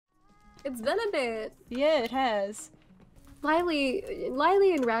It's been a bit. Yeah, it has. Lily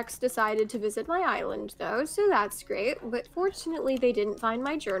and Rex decided to visit my island, though, so that's great. But fortunately, they didn't find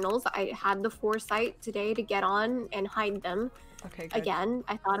my journals. I had the foresight today to get on and hide them. Okay, good. Again,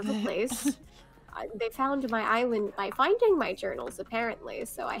 I thought of a place. They found my island by finding my journals, apparently.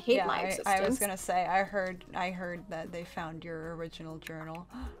 So I hate my existence. I was gonna say I heard that they found your original journal.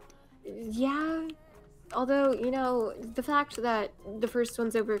 Yeah. Although, you know, the fact that the first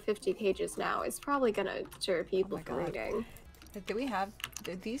one's over 50 pages now is probably gonna deter people from reading.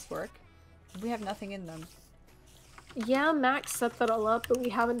 Did these work? We have nothing in them. Yeah, Max set that all up, but we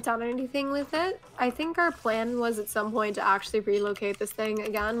haven't done anything with it. I think our plan was at some point to actually relocate this thing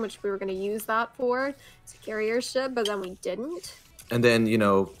again, which we were going to use that for, to carry our ship, but then we didn't. And then, you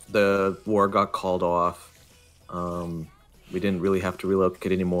know, the war got called off. We didn't really have to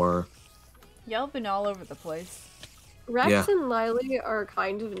relocate anymore. Y'all been all over the place. Rex and Lily are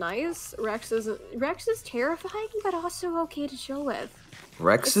kind of nice. Rex is terrifying, but also okay to chill with.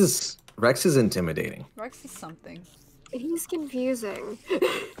 Rex is intimidating. Rex is something. He's confusing.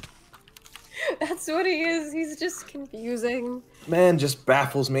 That's what he is. He's just confusing. Man, just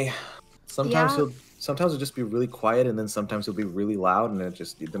baffles me. Sometimes he'll just be really quiet, and then sometimes he'll be really loud, and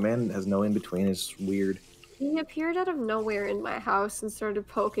the man has no in between. It's weird. He appeared out of nowhere in my house and started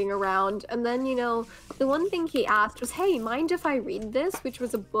poking around, and then, you know, the one thing he asked was, hey, mind if I read this? Which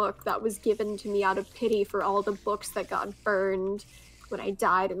was a book that was given to me out of pity for all the books that got burned when I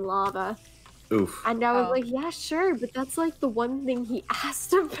died in lava. Oof. And I was like, yeah, sure, but that's like the one thing he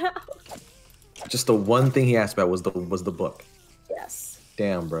asked about. Just the one thing he asked about was the book. Yes.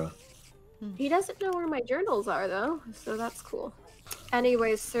 Damn, bro. He doesn't know where my journals are, though, so that's cool.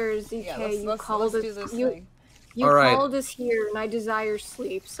 Anyway, Sir ZK, you called us here, and I desire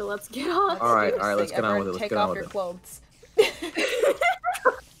sleep. So let's get on. All right, let's get on with it. Take off your clothes.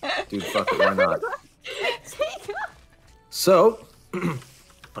 Dude, fuck it, why not? So,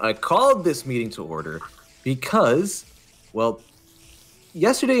 I called this meeting to order because, well,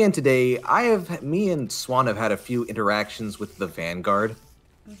 yesterday and today, me and Swan have had a few interactions with the Vanguard,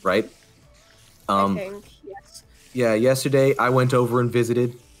 right? I think, yes. Yeah, yesterday I went over and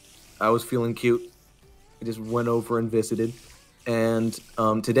visited. I was feeling cute. I just went over and visited. And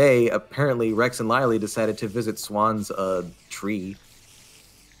today, apparently, Rex and Lily decided to visit Swan's tree.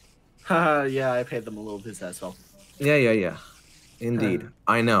 Yeah, I paid them a little visit as well. Yeah. Indeed.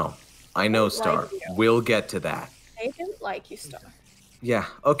 I know, Star. Like we'll get to that. I didn't like you, Star. Yeah,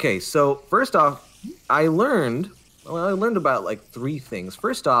 okay, so first off, I learned about like 3 things.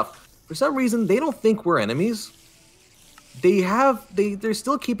 First off, for some reason, they don't think we're enemies. They're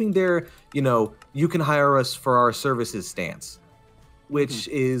still keeping their, you know, you can hire us for our services stance, which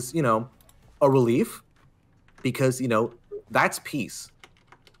is, you know, a relief because, you know, that's peace.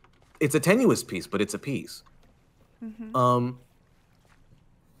 It's a tenuous peace, but it's a peace.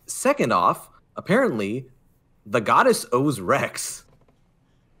 Second off, apparently, the goddess owes Rex.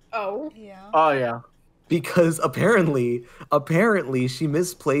 Oh. Yeah. Oh, yeah. Because apparently she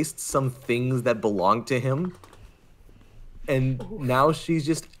misplaced some things that belonged to him. And now she's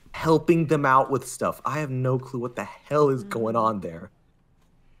just helping them out with stuff. I have no clue what the hell is going on there.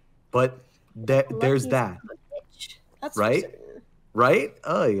 But there's that. That's right? Right?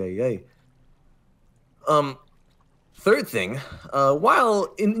 Oh, yeah. Third thing,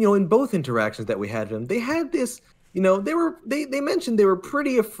 while in both interactions that we had with them, they had this, you know, they mentioned they were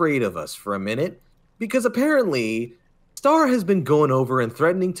pretty afraid of us for a minute because apparently Star has been going over and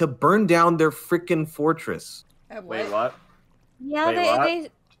threatening to burn down their freaking fortress. Wait, what? Yeah, they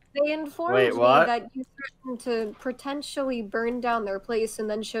informed me that you threatened to potentially burn down their place and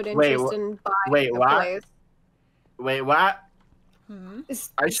then showed interest in buying the place. Wait, what?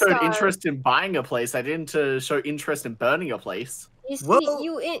 I showed Star. interest in buying a place. I didn't show interest in burning a place. You see, Well-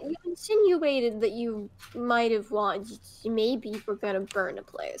 you insinuated that you might have maybe we're gonna burn a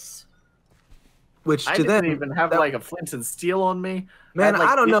place. Which I to didn't them, even have like a flint and steel on me. man, like,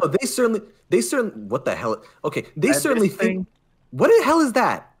 I don't know. They certainly, what the hell? Okay, they I had certainly this think. What the hell is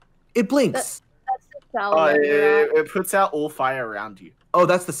that? It blinks. That's the salamander. It puts out all fire around you. Oh,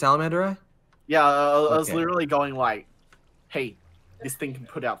 that's the salamander eye? Yeah, I was Okay. literally going like, hey, this thing can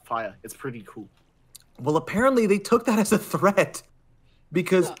put out fire. It's pretty cool. Well, apparently they took that as a threat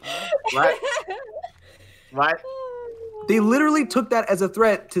because Right? they literally took that as a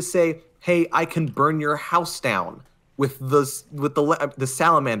threat to say, "Hey, I can burn your house down with the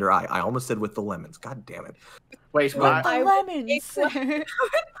salamander eye." I almost said with the lemons. God damn it! Wait, With what? the lemons.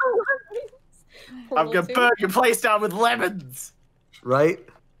 I'm gonna burn your place down with lemons. Right?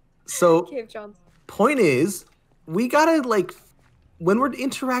 So, Cave Johnson. point is, we gotta when we're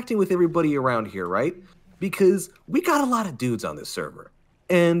interacting with everybody around here, right? Because we got a lot of dudes on this server,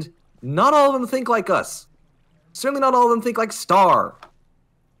 and not all of them think like us. Certainly not all of them think like Star.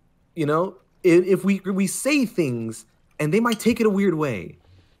 You know, if we say things, and they might take it a weird way.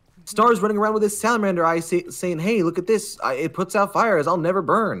 Star's running around with his salamander eye saying, hey, look at this. It puts out fires. I'll never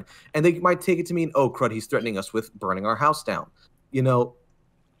burn. And they might take it to mean, oh, crud, he's threatening us with burning our house down. You know,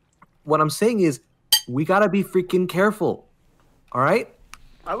 what I'm saying is we got to be freaking careful. All right?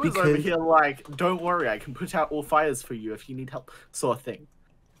 I was over here like, don't worry, I can put out all fires for you if you need help, sort of thing.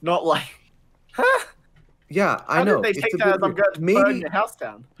 Not like, huh? Yeah, I know. How did they take that as I'm going to burn your house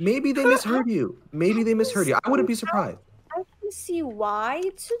down? Maybe they misheard you. Maybe they misheard you. I wouldn't be surprised. I can see why,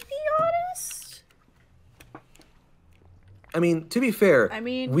 to be honest. I mean, to be fair,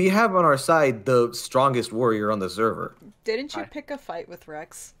 we have on our side the strongest warrior on the server. Didn't you pick a fight with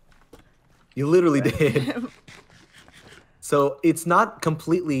Rex? You literally did. So it's not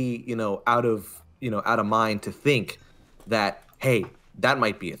completely, out of mind to think that, hey, that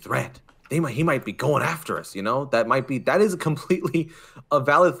might be a threat. He might be going after us, That is completely a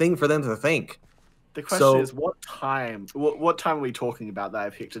valid thing for them to think. The question is, what time are we talking about that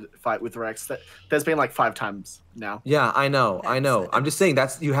I've picked a fight with Rex? There's been like 5 times now. Yeah, I know. I'm just saying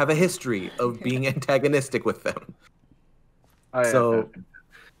you have a history of being antagonistic with them. Oh, yeah,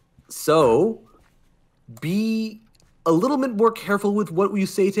 so be a little bit more careful with what you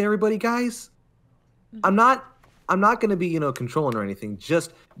say to everybody, guys. I'm not going to be, controlling or anything.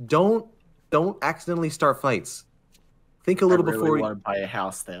 Just don't accidentally start fights. Think a little before you want to buy a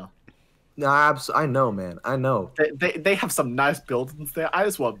house there. No, I know, man. I know. They have some nice buildings there. I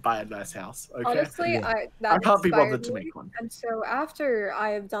just want to buy a nice house. Okay. Honestly, yeah. I can't be bothered to make one. And so after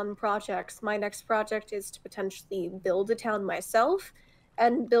I have done projects, my next project is to potentially build a town myself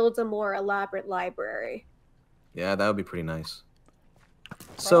and build a more elaborate library. Yeah, that would be pretty nice.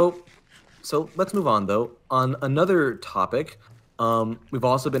 So let's move on though. On another topic, we've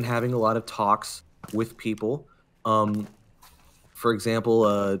also been having a lot of talks with people. For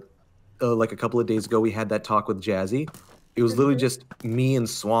example, like a couple of days ago, we had that talk with Jazzy. It was literally just me and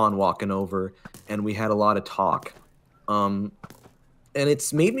Swan walking over, and we had a lot of talk. And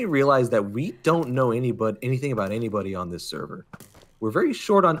it's made me realize that we don't know anything about anybody on this server. We're very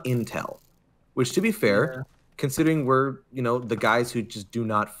short on intel, which, to be fair, considering we're the guys who just do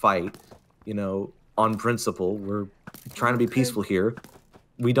not fight, on principle, we're trying to be peaceful here.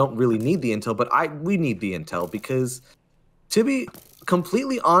 We don't really need the intel, but we need the intel because, to be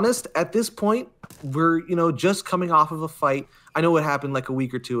completely honest, at this point, we're, just coming off of a fight. I know what happened like a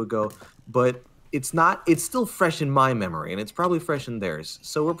week or 2 ago, but it's still fresh in my memory, and it's probably fresh in theirs.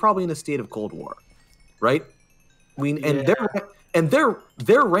 So we're probably in a state of Cold War, right? They're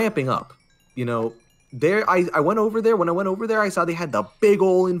ramping up, I went over there. When I went over there, I saw they had the big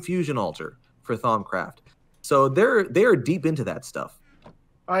old infusion altar for Thaumcraft. So they're deep into that stuff.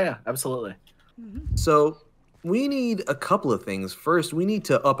 Oh yeah, absolutely. So we need a couple of things. First, we need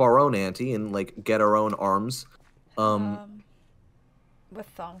to up our own ante and get our own arms. With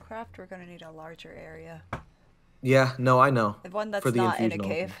Thaumcraft, we're gonna need a larger area. Yeah, no, I know. One that's not in a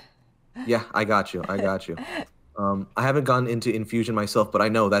cave. Yeah, I got you. I haven't gone into infusion myself, but I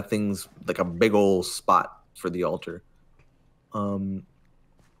know that thing's like a big old spot for the altar. And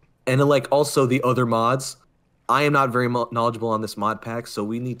also the other mods. I am not very knowledgeable on this mod pack, so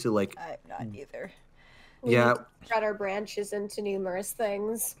we need to I'm not either. We need to spread our branches into numerous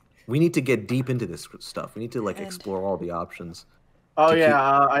things. We need to get deep into this stuff. We need to explore all the options. Oh yeah,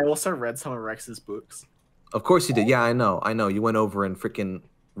 I also read some of Rex's books. Of course you did. Yeah, I know. You went over and freaking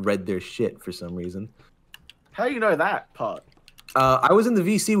read their shit for some reason. How do you know that part? I was in the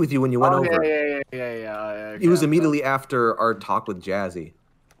VC with you when you went over. Yeah. It was immediately after our talk with Jazzy.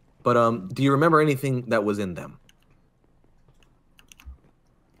 But do you remember anything that was in them?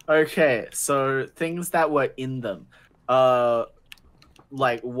 Okay, so things that were in them.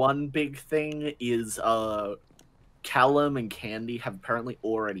 One big thing is Callum and Candy have apparently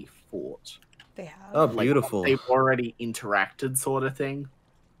already fought. They have. Oh, beautiful. They've already interacted, sort of thing.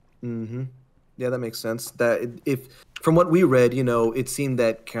 Mm-hmm. Yeah, that makes sense. If from what we read, it seemed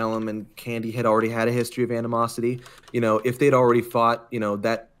that Callum and Candy had already had a history of animosity. If they'd already fought,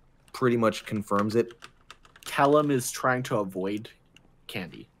 that pretty much confirms it. Callum is trying to avoid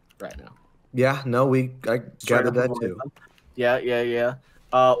Candy right now. Yeah, no, I gathered that too. Them. Yeah.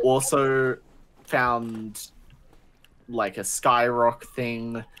 Also found like a Skyrock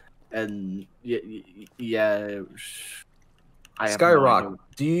thing, and yeah. Skyrock.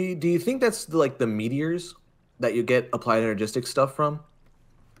 Do you think that's the meteors that you get applied energistic stuff from?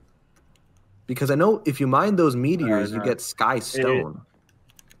 Because I know if you mine those meteors, you no. get sky stone.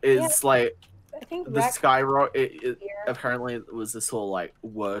 It's like I think the Rex sky rock. It here. apparently it was this whole like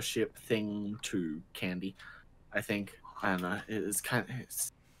worship thing to Candy. I think I don't know. It's kind of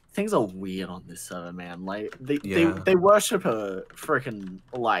things are weird on this server, man. Like they worship a freaking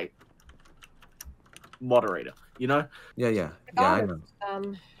like moderator. You know? Yeah. I know.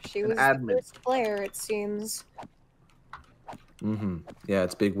 She An was admin. the first player, it seems. Yeah,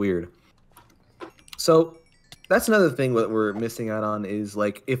 it's big weird. So that's another thing that we're missing out on is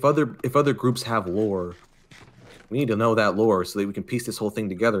like if other groups have lore, we need to know that lore so that we can piece this whole thing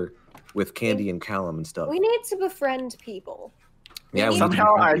together with Candy and Callum and stuff. We need to befriend people. Yeah, we need to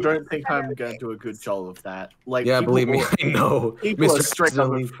Somehow I befriend don't think I'm gonna do a good job of that. Like, Yeah, people believe me, are- I know. People are Mr. straight up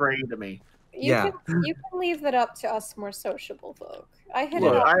Accidentally- afraid of me. You Yeah. can leave that up to us more sociable folk. I hit it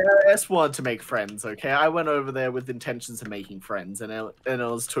Look, up. I just wanted to make friends. Okay, I went over there with intentions of making friends, and it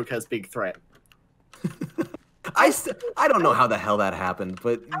was took as big threat. I don't know how the hell that happened,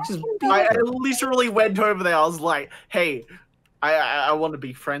 but just be I careful. literally went over there. I was like, "Hey, I want to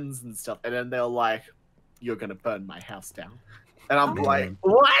be friends and stuff," and then they're like, "You're gonna burn my house down," and I'm Oh. like,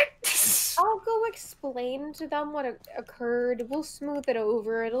 "What?" I'll go explain to them what occurred. We'll smooth it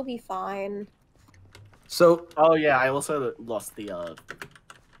over. It'll be fine. So Oh yeah, I also lost the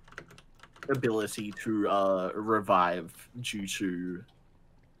ability to revive due to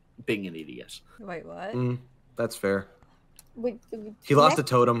being an idiot. Wait, what? that's fair. We, He lost a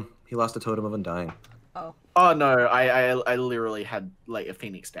totem. He lost a totem of undying. Oh. Oh no, I literally had like a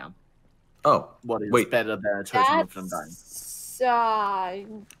phoenix down. Oh, What is wait. better than a totem of undying?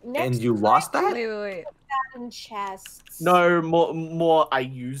 Next And you time, lost that? Wait. that in chests. No, more. I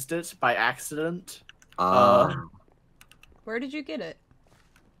used it by accident. Where did you get it?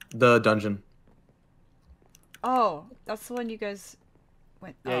 The dungeon. Oh, that's the one you guys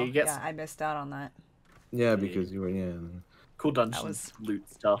went. Yeah, oh, you get yeah, I missed out on that. Yeah, because you were Cool dungeons, was- loot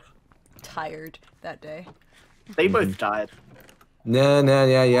stuff. Tired that day. They both died.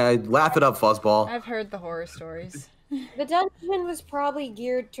 Yeah. Laugh it up, fuzzball. I've heard the horror stories. The dungeon was probably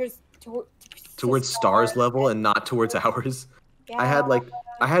geared Towards stars level and not towards ours. I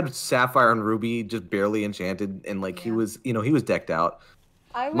had Sapphire and Ruby just barely enchanted, and like he Yeah. was, he was decked out.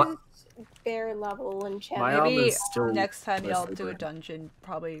 I was bare level enchanted. My armor Maybe is still next time y'all mostly do a broken. dungeon,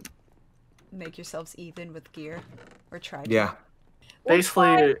 probably make yourselves even with gear, or try to. Yeah.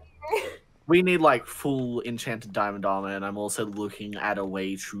 Basically, we need like full enchanted diamond armor, and I'm also looking at a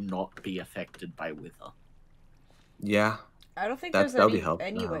way to not be affected by wither. Yeah. I don't think That there's would be any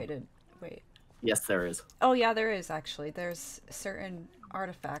helpful. way to wait. Yes, there is. Oh yeah, there is actually. There's certain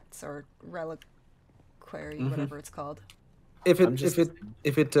artifacts or reliquary, whatever it's called. If I'm it just-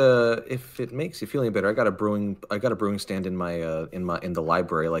 if it makes you feel any better, I got a brewing stand in my in the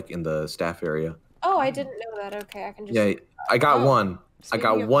library, like in the staff area. Oh, I didn't know that. Okay, I can just. Yeah, I got Oh, one. I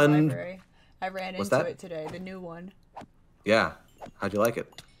got Speaking of the one. library, I ran What's into that? it today. The new one. Yeah. How'd you like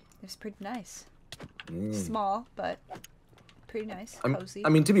it? It's pretty nice. Mm. Small, but pretty nice. Cozy. I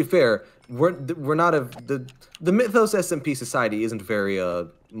mean, to be fair, we're not the Mythos SMP society isn't very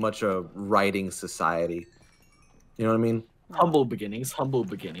much a writing society. You know what I mean? Humble beginnings. Humble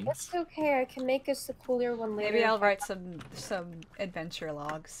beginnings. It's okay. I can make us a cooler one later. Maybe I'll write some adventure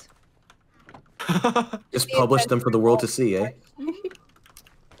logs. Just publish them for the world to see, eh?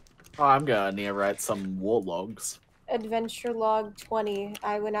 Oh, I'm gonna need to write some war logs. Adventure log 20.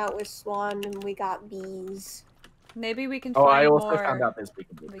 I went out with Swan and we got bees. Maybe we can Oh, find I also more. found out there's big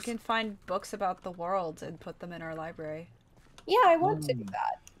books. We can find books about the world and put them in our library. Yeah, I want to do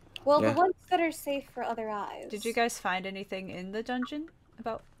that. Well, Yeah. the ones that are safe for other eyes. Did you guys find anything in the dungeon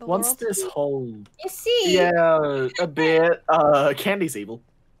about the Once world? this whole You see? yeah a bit Candy's evil.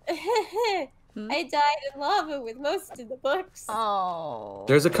 I died in lava with most of the books. Oh.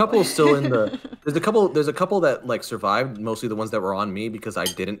 There's a couple still in the. There's a couple that like survived. Mostly the ones that were on me because I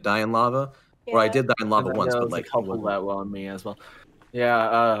didn't die in lava, or I Yeah. did die in lava And then once, there but was like a couple that were on me as well.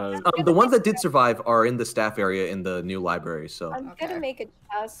 Yeah. the ones that did survive are in the staff area in the new library. So I'm Okay. gonna make a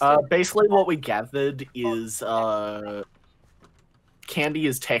chest. Basically, what we gathered is Candy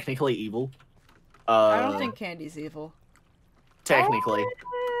is technically evil. I don't think Candy's evil. Technically.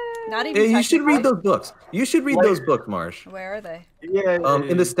 Not even. yeah, you should read technically. those books. You should read Like- those books, Marsh. Where are they? Yeah.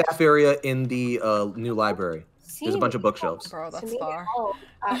 In the staff area in the new library. There's a bunch of bookshelves. Bro, To that's me, far. all,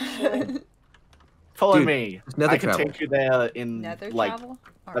 actually. Follow Dude, me. it's nether I can travel. take you there in Nether like travel?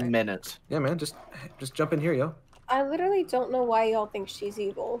 a Alright. minute. Yeah, man, just jump in here, yo. I literally don't know why y'all think she's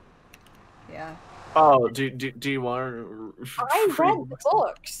evil. Yeah. Oh, do you want? I read the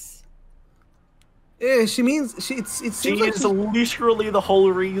books. She means it She seems like is literally the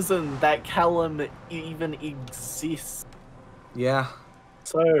whole reason that Callum even exists. yeah.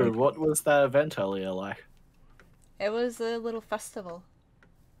 So, what was that event earlier like? It was a little festival.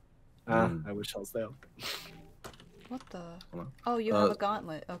 I wish I was there. What the? Hold on. Oh, you have a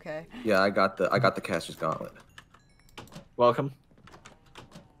gauntlet. Okay. Yeah, I got the caster's gauntlet. Welcome.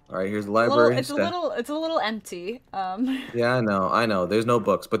 All right, here's the library. It's a little empty. Yeah, I know. There's no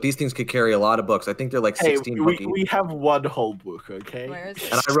books, but these things could carry a lot of books. I think they're like Hey, 16 book each. we have one whole book, okay? Where is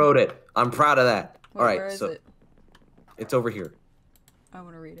it? And I wrote it. I'm proud of that. All right, where is so it? it's over here. I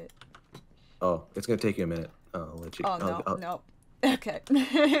want to read it. Oh, it's gonna take you a minute. I'll let you. Oh no, no. Okay.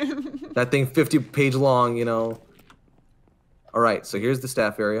 That thing 50-page long, you know. All right, so here's the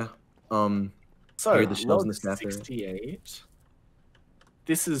staff area. So here are the shelves in the log staff area. 68.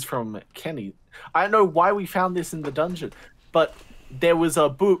 This is from Kenny. I don't know why we found this in the dungeon, but there was a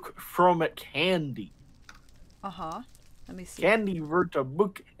book from Candy. Uh-huh. Let me see. Candy wrote a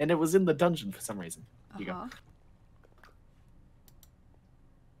book, and it was in the dungeon for some reason. Here you go.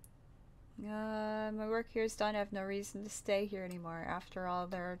 My work here is done. I have no reason to stay here anymore. After all,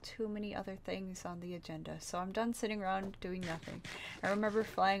 there are too many other things on the agenda, so I'm done sitting around doing nothing. I remember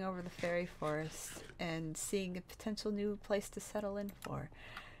flying over the fairy forest and seeing a potential new place to settle in for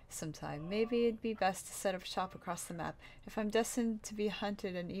sometime. Maybe it'd be best to set up shop across the map. If I'm destined to be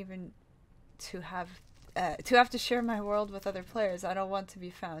hunted and even to have to share my world with other players, I don't want to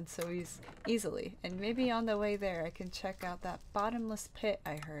be found so easily. And maybe on the way there, I can check out that bottomless pit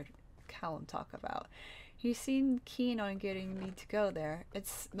I heard Callum talk about. He seemed keen on getting me to go there.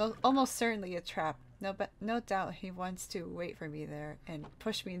 It's almost certainly a trap. No doubt he wants to wait for me there and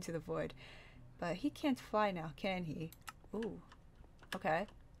push me into the void. But he can't fly now, can he? Ooh. Okay.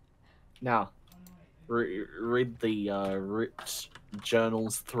 Now, read the Rich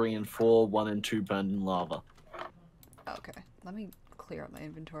Journals 3 and 4, 1 and 2 burned in lava. Okay. Let me clear up my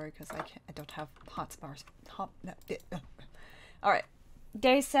inventory because I don't have hotspars. Alright.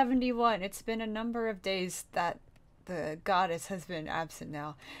 Day 71. It's been a number of days that the goddess has been absent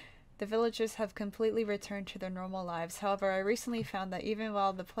now. The villagers have completely returned to their normal lives. However, I recently found that even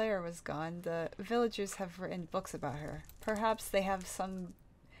while the player was gone, the villagers have written books about her. Perhaps they have some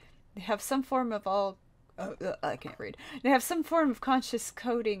form of I can't read. They have some form of conscious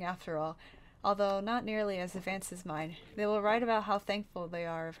coding after all. Although not nearly as advanced as mine. They will write about how thankful they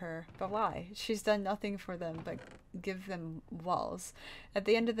are of her. But why? She's done nothing for them but give them walls. At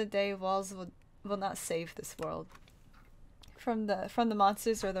the end of the day, walls will not save this world from the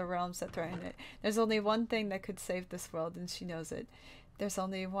monsters or the realms that threaten it. There's only one thing that could save this world, and she knows it. There's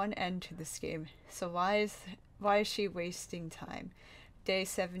only one end to this game. So why is she wasting time? Day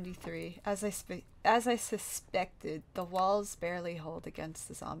 73. As I suspected, the walls barely hold against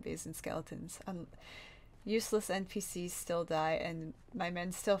the zombies and skeletons. Useless NPCs still die, and my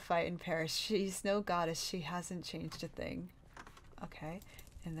men still fight and perish. She's no goddess. She hasn't changed a thing. Okay.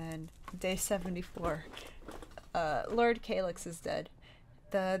 And then day 74. Lord Calyx is dead.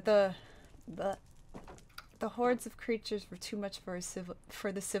 The hordes of creatures were too much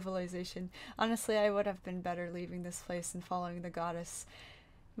for the civilization. Honestly, I would have been better leaving this place and following the goddess.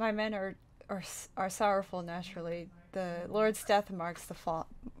 My men are sorrowful naturally. The Lord's death marks the fall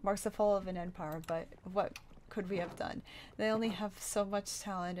of an empire, but what could we have done? They only have so much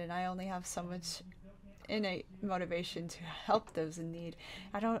talent, and I only have so much innate motivation to help those in need.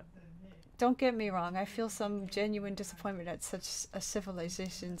 Don't get me wrong, I feel some genuine disappointment at such a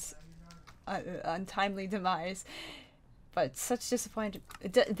civilization's untimely demise, but such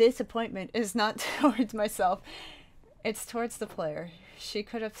disappointment is not towards myself. It's towards the player. She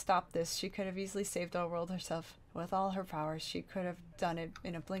could have stopped this. She could have easily saved our world herself. With all her powers, she could have done it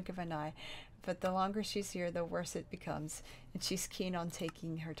in a blink of an eye. But the longer she's here, the worse it becomes. And she's keen on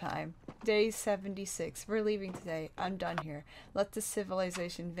taking her time. Day 76. We're leaving today. I'm done here. Let the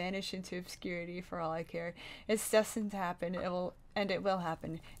civilization vanish into obscurity for all I care. It's destined to happen. It will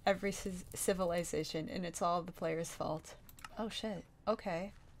happen. Every civilization. And it's all the player's fault. Oh shit.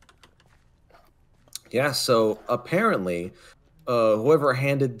 Okay. Yeah, so apparently, whoever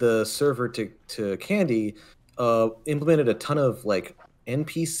handed the server to Candy implemented a ton of like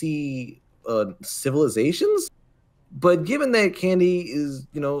NPC civilizations, but given that Candy is,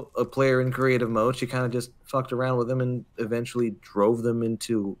 you know, a player in creative mode, she kind of just fucked around with them and eventually drove them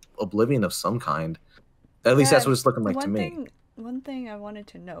into oblivion of some kind. At least that's what it's looking like to me. One thing I wanted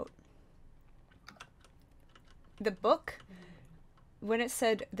to note. The book, when it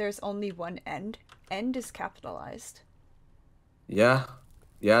said there's only one end is capitalized. Yeah,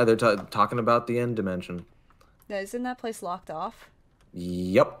 they're talking about the end dimension. Now, isn't that place locked off?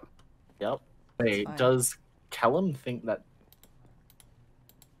 Yep. Yep. Wait, fine. does Callum think that?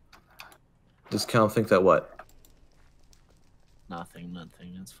 Does Cal think that what? Nothing.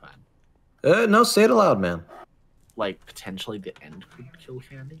 It's fine. No, say it aloud, man. Like potentially the end could kill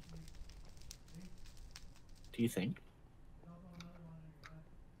Candy. Do you think?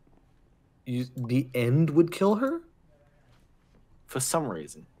 The end would kill her? For some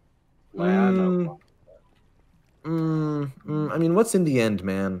reason. Like, I don't know. I mean, what's in the end,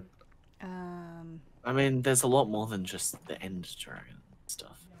 man? I mean, there's a lot more than just the end dragon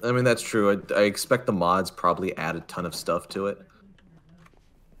stuff. I mean, that's true. I expect the mods probably add a ton of stuff to it.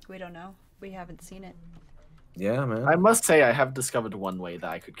 We don't know. We haven't seen it. Yeah, man. I must say, I have discovered one way that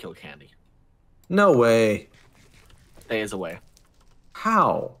I could kill Candy. No way. There is a way.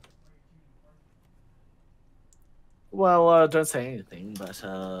 How? Well, don't say anything,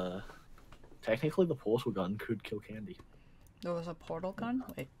 but technically the portal gun could kill Candy. There was a portal gun?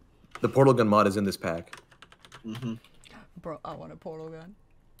 Wait. The portal gun mod is in this pack. Mm-hmm. Bro, I want a portal gun.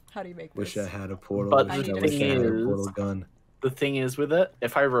 How do you make Wish this? I had a portal. But wish the I wish I had a thing portal is- gun. The thing is with it,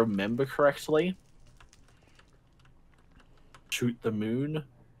 if I remember correctly, shoot the moon,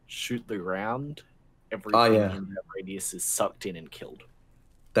 shoot the ground, everything yeah. in that radius is sucked in and killed.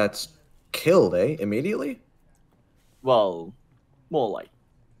 That's killed, eh? Immediately? Well, more like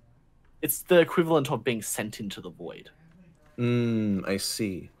it's the equivalent of being sent into the void, I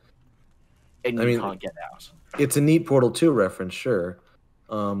see. and I you mean- can't get out. It's a neat Portal 2 reference, sure.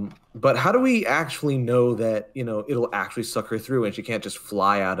 But how do we actually know that, it'll actually suck her through and she can't just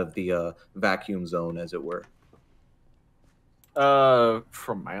fly out of the vacuum zone, as it were?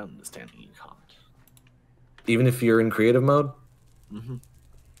 From my understanding, you can't. Even if you're in creative mode? Mm-hmm.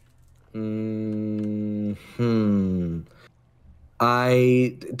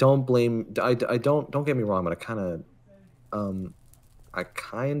 I don't blame. I don't get me wrong, but I kind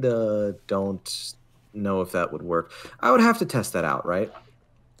of don't know if that would work. I would have to test that out, right?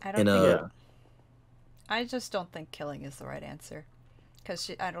 I don't In think. a- Yeah. I just don't think killing is the right answer,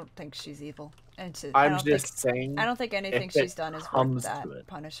 because I don't think she's evil, and I'm just saying. I don't think anything if it she's done is worth comes that to it.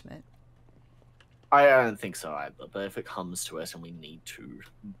 punishment. I don't think so either. But if it comes to it and we need to,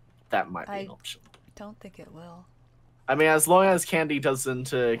 that might be an I- option. Don't think it will. I mean, as long as Candy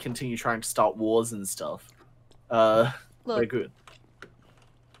doesn't continue trying to start wars and stuff, we're Look, good.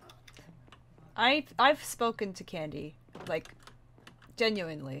 I've spoken to Candy, like,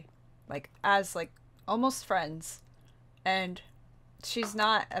 genuinely, like, as, like, almost friends, and she's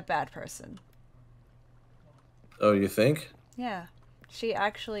not a bad person. Oh, you think? Yeah, she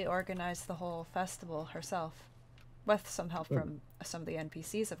actually organized the whole festival herself, with some help from some of the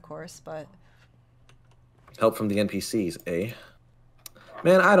NPCs, of course, but... Help from the NPCs, eh?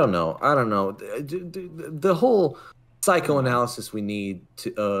 Man, I don't know. The whole psychoanalysis we need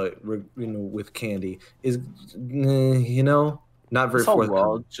to, with Candy is, not very This whole forthcoming.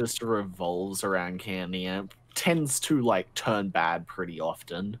 world just revolves around Candy, and it tends to like turn bad pretty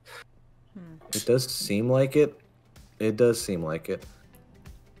often. It does seem like it. It does seem like it.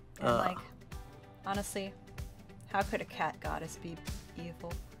 And, like, honestly, how could a cat goddess be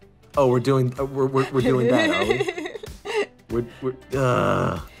evil? Oh, we're doing we're doing that, are we?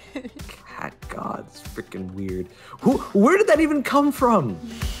 Cat gods, freaking weird. Where did that even come from?